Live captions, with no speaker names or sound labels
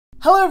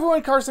Hello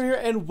everyone, Carson here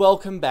and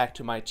welcome back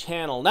to my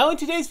channel. Now in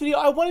today's video,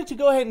 I wanted to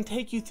go ahead and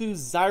take you through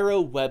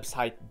Zyro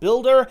Website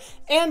Builder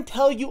and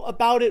tell you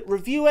about it,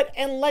 review it,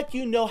 and let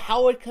you know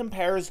how it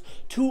compares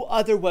to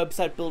other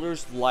website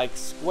builders like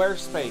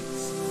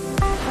Squarespace.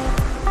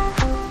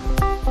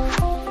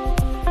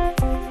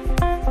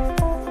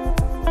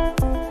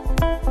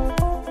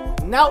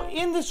 Now,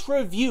 in this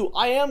review,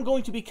 I am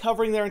going to be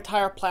covering their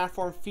entire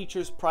platform,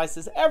 features,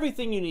 prices,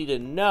 everything you need to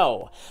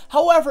know.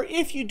 However,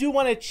 if you do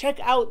want to check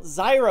out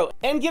Zyro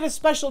and get a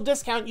special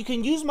discount, you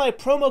can use my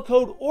promo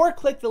code or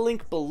click the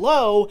link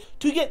below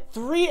to get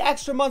 3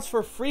 extra months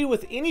for free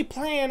with any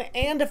plan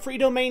and a free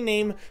domain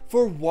name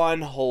for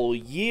 1 whole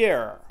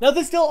year. Now,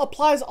 this still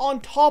applies on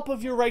top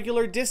of your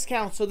regular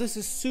discount, so this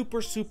is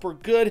super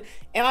good,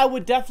 and I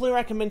would definitely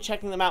recommend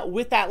checking them out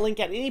with that link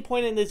at any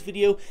point in this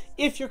video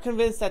if you're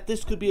convinced that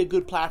this could be a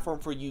good platform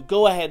for you.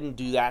 Go ahead and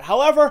do that.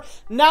 However,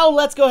 now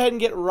let's go ahead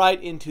and get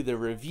right into the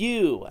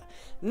review.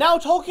 Now,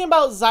 talking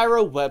about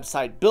Zyro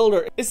Website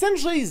Builder,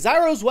 essentially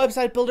Zyro's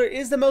Website Builder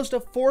is the most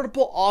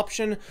affordable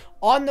option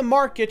on the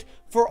market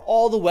for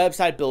all the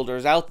website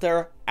builders out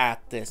there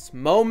at this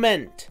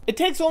moment. It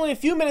takes only a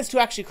few minutes to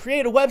actually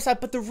create a website,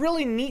 but the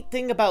really neat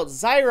thing about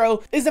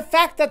Zyro is the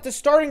fact that the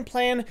starting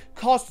plan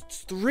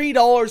costs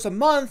 $3 a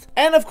month,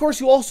 and of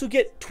course you also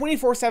get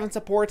 24/7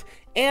 support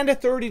and a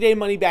 30-day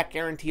money-back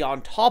guarantee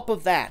on top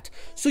of that.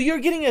 So you're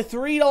getting a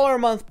 $3 a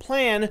month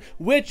plan,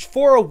 which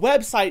for a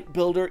website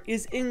builder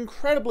is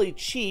incredibly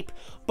cheap,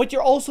 but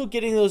you're also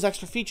getting those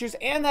extra features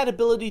and that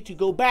ability to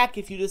go back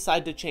if you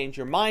decide to change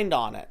your mind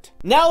on it.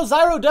 Now,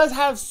 Zyro does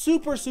have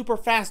super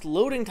fast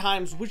loading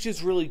times, which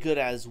is really good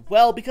as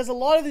well, because a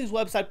lot of these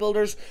website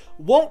builders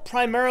won't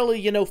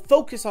primarily,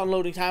 focus on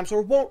loading times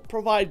or won't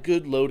provide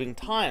good loading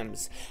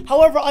times.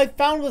 However, I've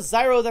found with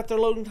Zyro that their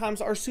loading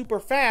times are super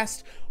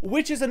fast,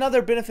 which is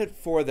another benefit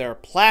for their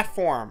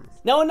platform.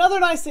 Now, another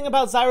nice thing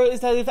about Zyro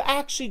is that they've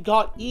actually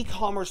got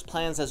e-commerce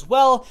plans as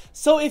well.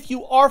 So if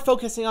you are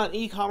focusing on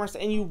e-commerce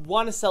and you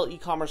want to sell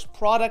e-commerce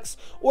products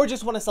or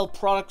just want to sell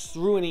products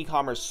through an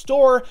e-commerce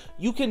store,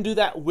 you can do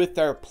that with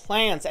their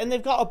plans. And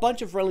they've got a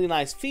bunch of really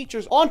nice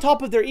features on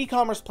top of their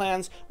e-commerce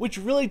plans, which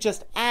really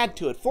just add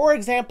to it. For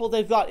example,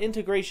 they've got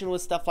integration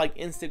with stuff like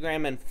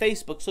Instagram and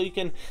Facebook, so you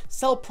can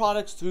sell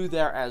products through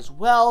there as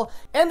well.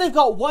 And they've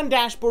got one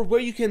dashboard where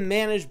you can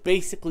manage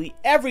basically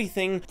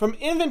everything from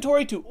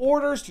inventory to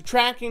orders to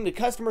tracking to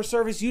customer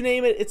service, you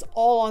name it, it's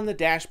all on the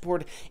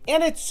dashboard,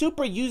 and it's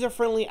super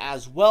user-friendly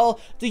as well.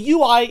 The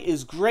UI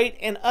is great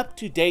and up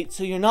to date,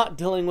 so you're not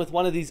dealing with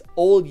one of these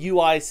old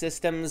UI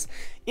systems.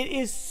 It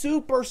is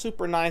super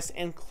nice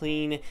and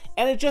clean,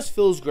 and it just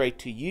feels great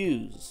to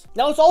use.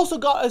 Now, it's also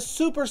got a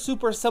super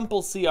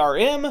simple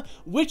CRM,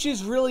 which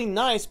is really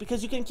nice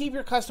because you can keep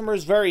your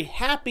customers very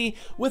happy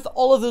with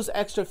all of those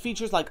extra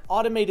features like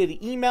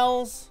automated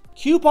emails,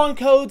 coupon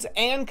codes,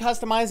 and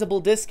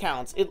customizable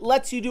discounts. It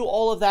lets you do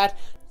all of that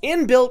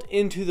inbuilt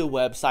into the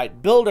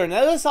website builder.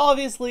 Now, this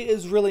obviously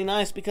is really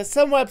nice because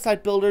some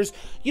website builders,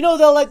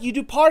 they'll let you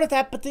do part of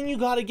that, but then you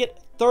got to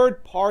get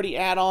third-party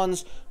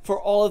add-ons for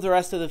all of the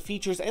rest of the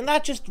features, and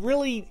that just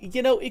really,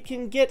 it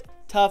can get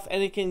tough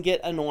and it can get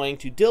annoying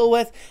to deal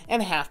with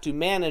and have to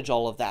manage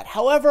all of that.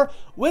 However,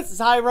 with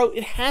Zyro,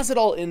 it has it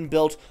all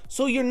inbuilt,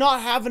 so you're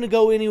not having to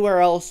go anywhere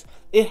else.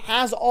 It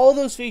has all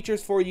those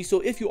features for you,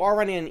 so if you are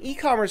running an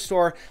e-commerce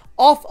store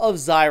off of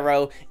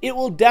Zyro, it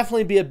will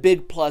definitely be a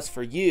big plus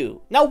for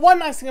you. Now, one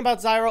nice thing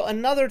about Zyro,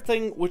 another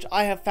thing which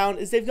I have found,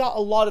 is they've got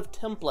a lot of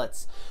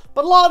templates.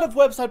 But a lot of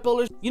website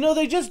builders,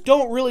 they just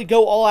don't really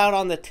go all out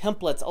on the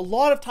templates. A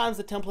lot of times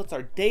the templates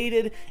are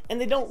dated and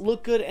they don't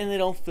look good and they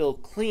don't feel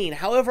clean.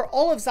 However,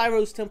 all of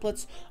Zyro's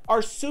templates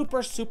are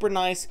super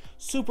nice,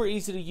 super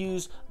easy to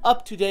use,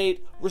 up to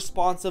date,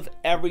 responsive,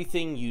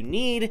 everything you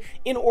need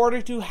in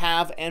order to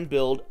have and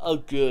build a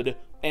good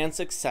and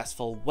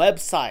successful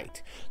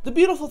website. The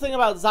beautiful thing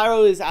about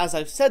Zyro is, as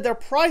I've said, their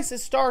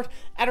prices start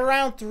at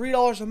around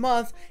 $3 a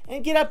month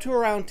and get up to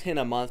around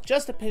 $10 a month,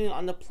 just depending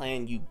on the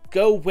plan you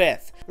go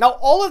with. Now,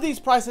 all of these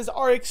prices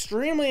are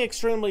extremely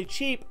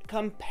cheap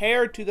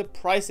compared to the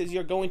prices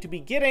you're going to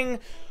be getting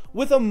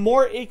with a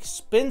more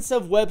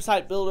expensive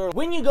website builder.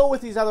 When you go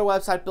with these other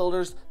website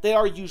builders, they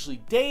are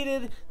usually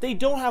dated, they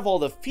don't have all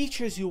the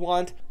features you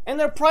want, and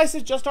their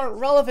prices just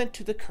aren't relevant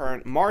to the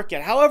current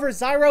market. However,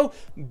 Zyro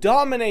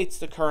dominates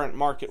the current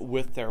market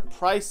with their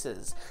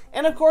prices.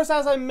 And of course,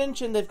 as I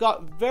mentioned, they've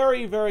got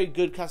very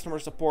good customer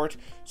support,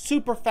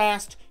 super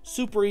fast,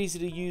 super easy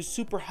to use,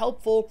 super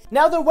helpful.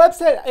 Now, their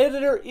website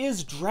editor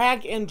is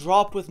drag and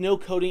drop with no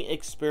coding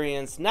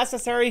experience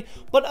necessary,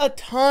 but a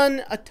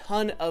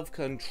ton of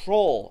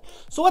control.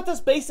 So what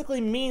this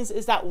basically means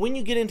is that when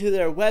you get into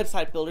their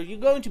website builder, you're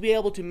going to be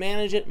able to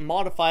manage it,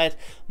 modify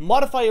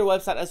your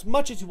website as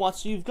much as you want,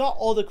 so you've got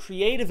all the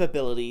creative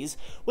abilities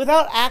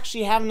without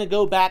actually having to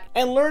go back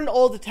and learn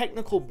all the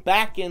technical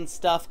back-end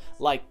stuff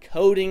like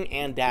coding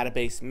and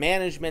database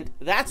management.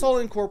 That's all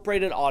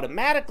incorporated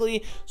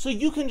automatically, so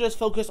you can just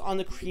focus on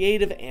the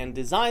creative and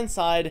design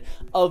side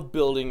of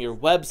building your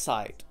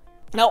website.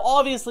 Now,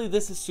 obviously,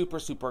 this is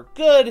super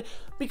good,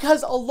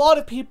 because a lot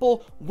of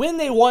people, when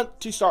they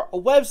want to start a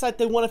website,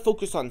 they want to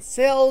focus on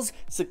sales,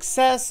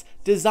 success,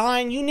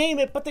 design, you name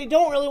it, but they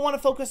don't really want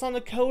to focus on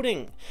the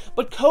coding.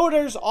 But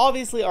coders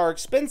obviously are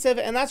expensive,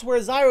 and that's where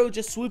Zyro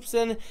just swoops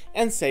in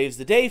and saves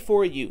the day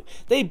for you.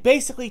 They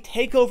basically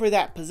take over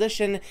that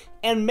position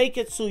and make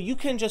it so you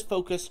can just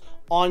focus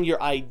on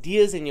your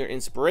ideas and your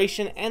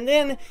inspiration, and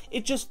then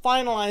it just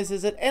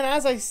finalizes it. And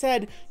as I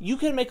said, you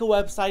can make a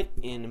website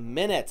in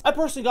minutes. I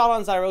personally got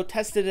on Zyro,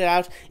 tested it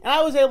out, and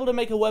I was able to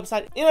make a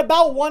website in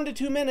about 1 to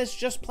 2 minutes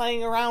just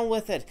playing around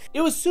with it.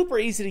 It was super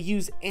easy to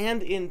use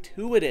and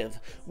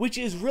intuitive, which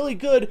is really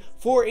good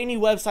for any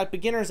website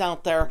beginners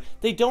out there.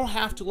 They don't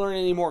have to learn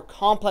any more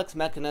complex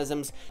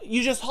mechanisms.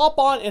 You just hop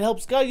on, it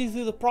helps guide you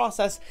through the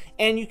process,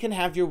 and you can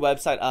have your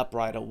website up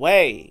right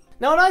away.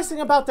 Now, a nice thing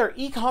about their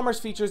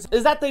e-commerce features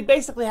is that they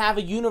basically have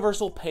a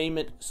universal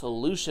payment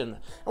solution.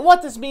 And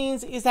what this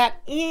means is that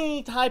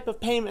any type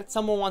of payment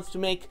someone wants to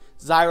make,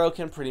 Zyro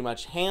can pretty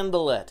much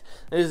handle it.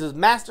 This is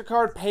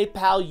MasterCard,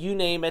 PayPal, you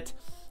name it.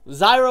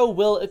 Zyro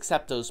will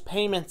accept those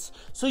payments,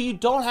 so you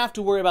don't have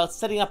to worry about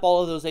setting up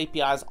all of those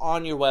APIs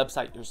on your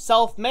website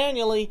yourself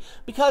manually,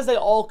 because they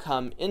all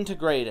come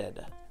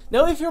integrated.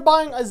 Now, if you're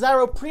buying a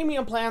Zyro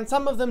premium plan,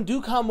 some of them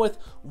do come with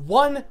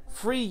 1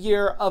 free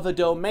year of a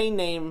domain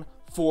name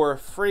for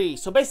free.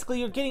 So basically,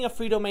 you're getting a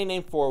free domain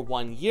name for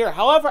 1 year.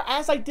 However,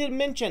 as I did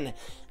mention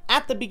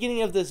at the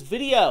beginning of this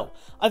video,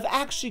 I've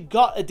actually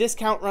got a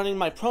discount running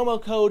my promo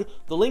code,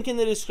 the link in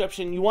the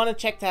description. You want to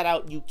check that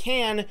out, you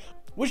can,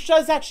 which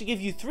does actually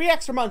give you 3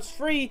 extra months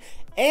free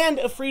and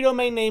a free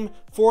domain name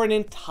for an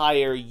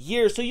entire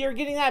year. So you're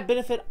getting that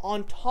benefit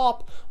on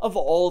top of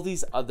all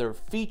these other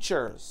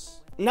features.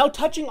 Now,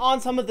 touching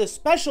on some of the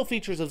special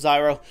features of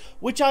Zyro,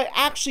 which I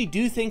actually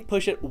do think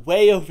push it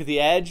way over the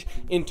edge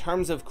in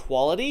terms of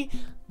quality,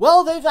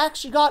 well, they've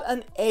actually got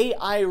an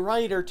AI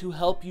writer to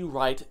help you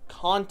write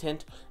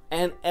content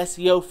and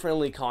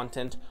SEO-friendly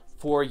content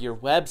for your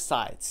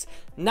websites.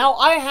 Now,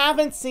 I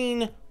haven't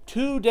seen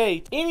to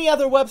date any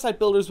other website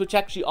builders which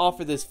actually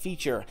offer this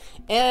feature,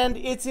 and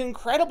it's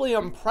incredibly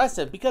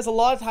impressive, because a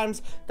lot of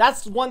times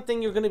that's one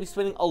thing you're going to be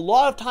spending a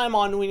lot of time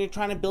on when you're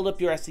trying to build up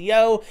your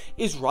SEO,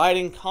 is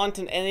writing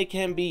content, and it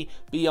can be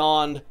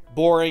beyond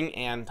boring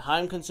and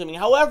time consuming.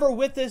 However,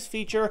 with this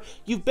feature,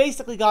 you've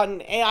basically got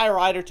an AI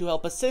writer to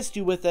help assist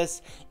you with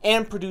this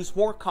and produce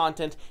more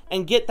content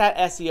and get that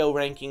SEO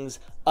rankings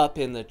up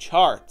in the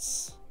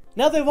charts.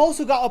 Now, they've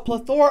also got a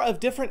plethora of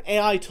different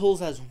AI tools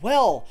as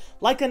well,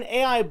 like an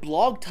AI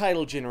blog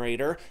title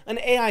generator, an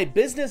AI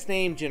business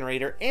name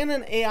generator, and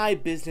an AI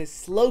business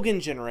slogan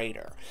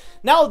generator.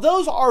 Now,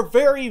 those are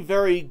very,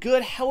 very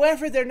good.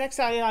 However, their next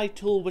AI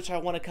tool, which I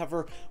want to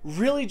cover,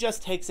 really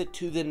just takes it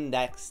to the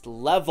next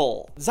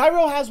level.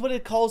 Zyro has what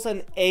it calls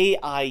an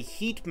AI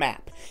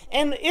Heatmap.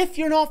 And if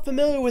you're not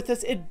familiar with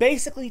this, it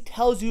basically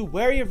tells you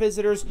where your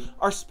visitors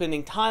are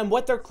spending time,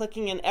 what they're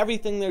clicking, and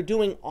everything they're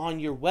doing on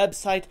your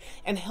website,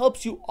 and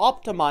helps you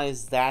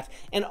optimize that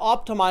and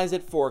optimize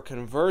it for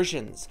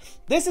conversions.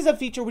 This is a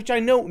feature which I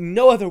know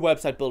no other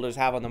website builders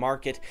have on the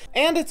market,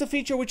 and it's a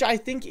feature which I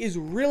think is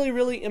really,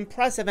 really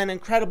impressive and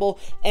incredible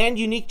and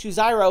unique to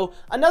Zyro.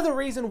 Another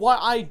reason why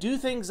I do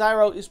think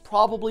Zyro is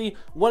probably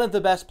one of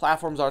the best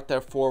platforms out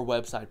there for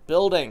website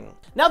building.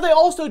 Now, they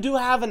also do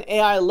have an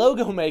AI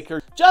logo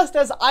maker, just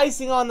as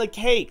icing on the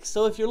cake.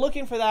 So if you're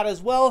looking for that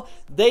as well,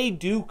 they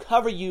do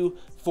cover you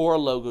for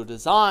logo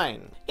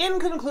design. In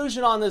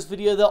conclusion on this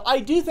video though, I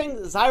do think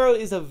Zyro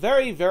is a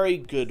very, very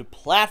good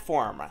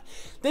platform.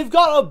 They've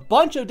got a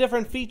bunch of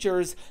different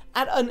features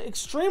at an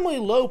extremely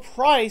low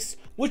price,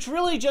 which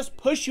really just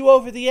push you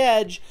over the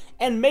edge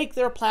and make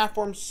their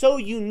platform so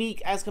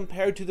unique as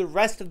compared to the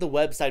rest of the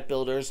website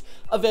builders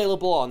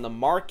available on the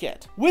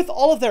market. With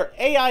all of their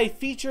AI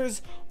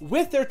features,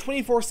 with their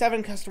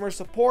 24/7 customer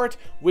support,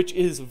 which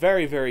is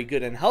very, very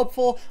good and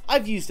helpful,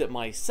 I've used it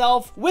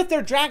myself, with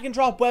their drag and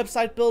drop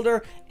website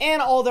builder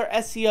and all their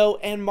SEO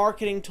and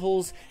marketing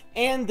tools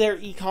and their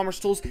e-commerce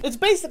tools. It's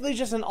basically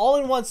just an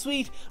all-in-one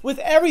suite with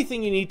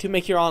everything you need to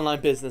make your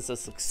online business a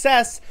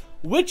success,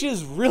 which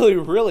is really,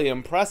 really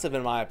impressive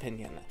in my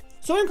opinion.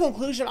 So in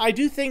conclusion, I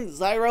do think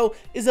Zyro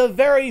is a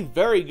very,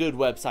 very good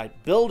website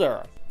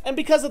builder. And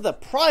because of the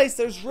price,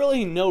 there's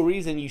really no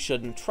reason you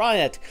shouldn't try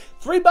it.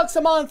 $3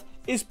 a month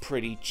is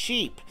pretty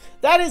cheap.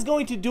 That is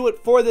going to do it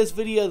for this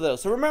video though,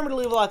 so remember to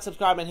leave a like,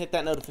 subscribe, and hit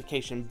that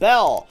notification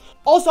bell.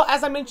 Also,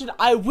 as I mentioned,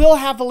 I will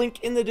have a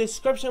link in the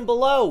description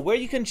below where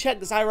you can check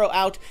Zyro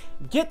out,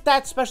 get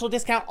that special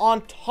discount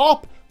on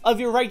top of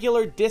your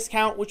regular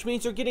discount, which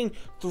means you're getting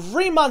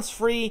 3 months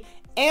free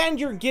and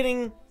you're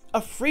getting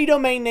a free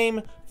domain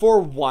name for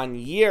 1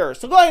 year.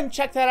 So go ahead and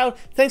check that out.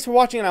 Thanks for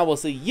watching, and I will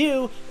see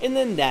you in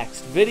the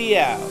next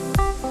video.